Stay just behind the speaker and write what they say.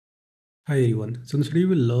Hi everyone, so today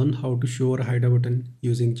we will learn how to show or hide a button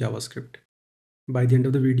using JavaScript. By the end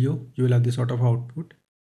of the video, you will have this sort of output.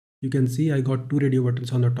 You can see I got two radio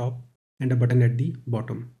buttons on the top and a button at the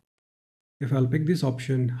bottom. If I'll pick this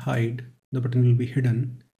option hide, the button will be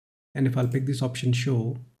hidden. And if I'll pick this option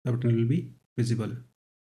show, the button will be visible.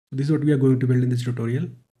 So this is what we are going to build in this tutorial.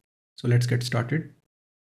 So let's get started.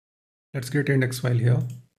 Let's create an index file here.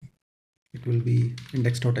 It will be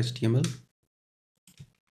index.html.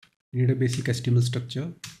 We need a basic HTML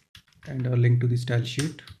structure and a link to the style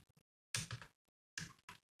sheet.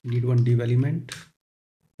 We need one div element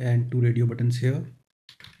and two radio buttons here.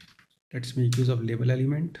 Let's make use of label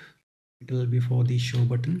element. It will be for the show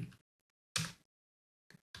button.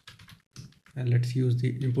 And let's use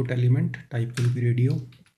the input element. Type will be radio.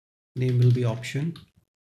 Name will be option.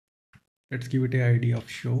 Let's give it an ID of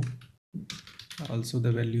show. Also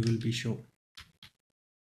the value will be show.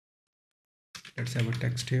 Let's have a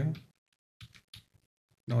text here.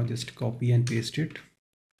 Now just copy and paste it.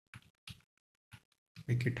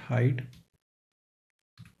 Make it hide.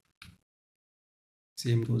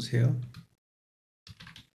 Same goes here.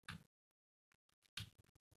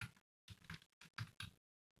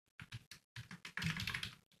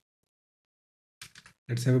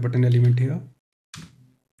 Let's have a button element here.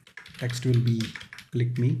 Text will be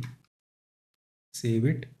click me. Save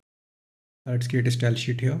it. Let's create a style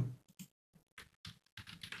sheet here.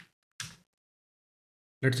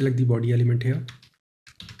 Let's select the body element here.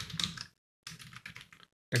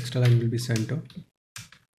 Text align will be center.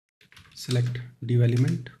 Select div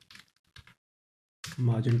element.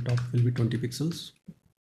 Margin top will be 20 pixels.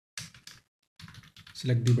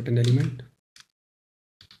 Select the button element.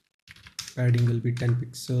 Padding will be 10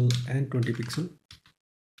 pixel and 20 pixel.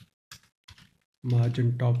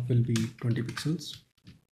 Margin top will be 20 pixels.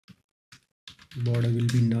 Border will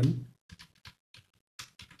be none.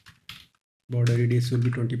 Border radius will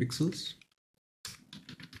be 20 pixels.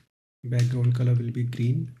 Background color will be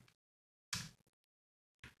green.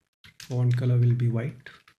 Font color will be white.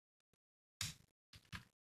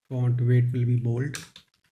 Font weight will be bold.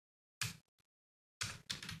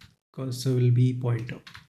 Cursor will be pointer.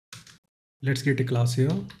 Let's create a class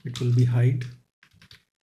here. It will be hide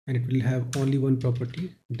and it will have only one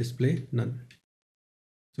property, display none.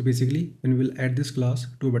 So basically when we will add this class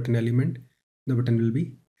to a button element, the button will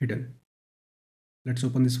be hidden. Let's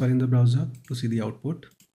open this file in the browser to see the output.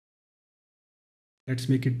 Let's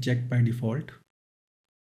make it checked by default.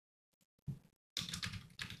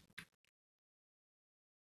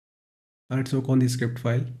 Now let's work on the script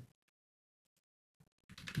file.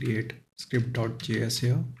 Create script.js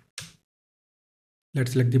here.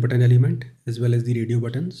 Let's select the button element as well as the radio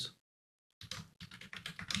buttons.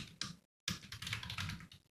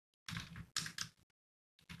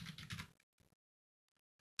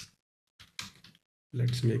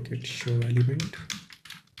 Let's make it show element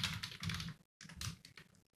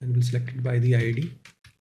and we'll select it by the ID.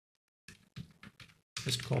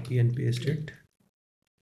 Just copy and paste it.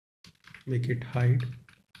 Make it hide.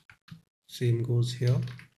 Same goes here.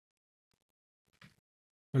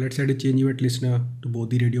 Now let's add a change event listener to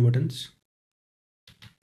both the radio buttons.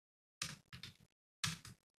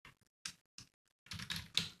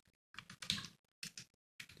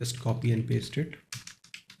 Just copy and paste it.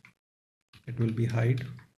 It will be hide.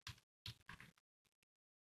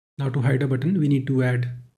 Now to hide a button, we need to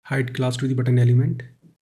add hide class to the button element.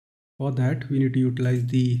 For that, we need to utilize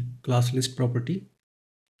the class list property.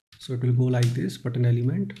 So it will go like this: button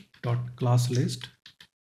element dot class list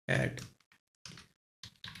add.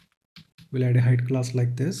 We'll add a hide class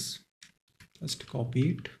like this. Just copy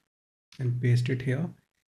it and paste it here.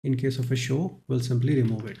 In case of a show, we'll simply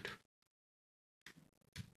remove it.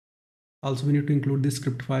 Also, we need to include this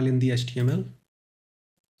script file in the HTML.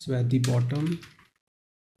 So at the bottom,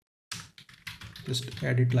 just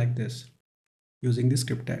add it like this using the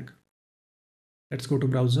script tag. Let's go to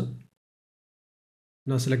browser.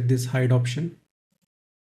 Now select this hide option.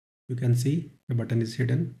 You can see the button is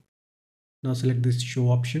hidden. Now select this show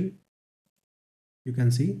option. You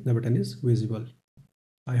can see the button is visible.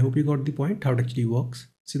 I hope you got the point how it actually works.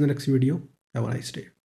 See you in the next video. Have a nice day.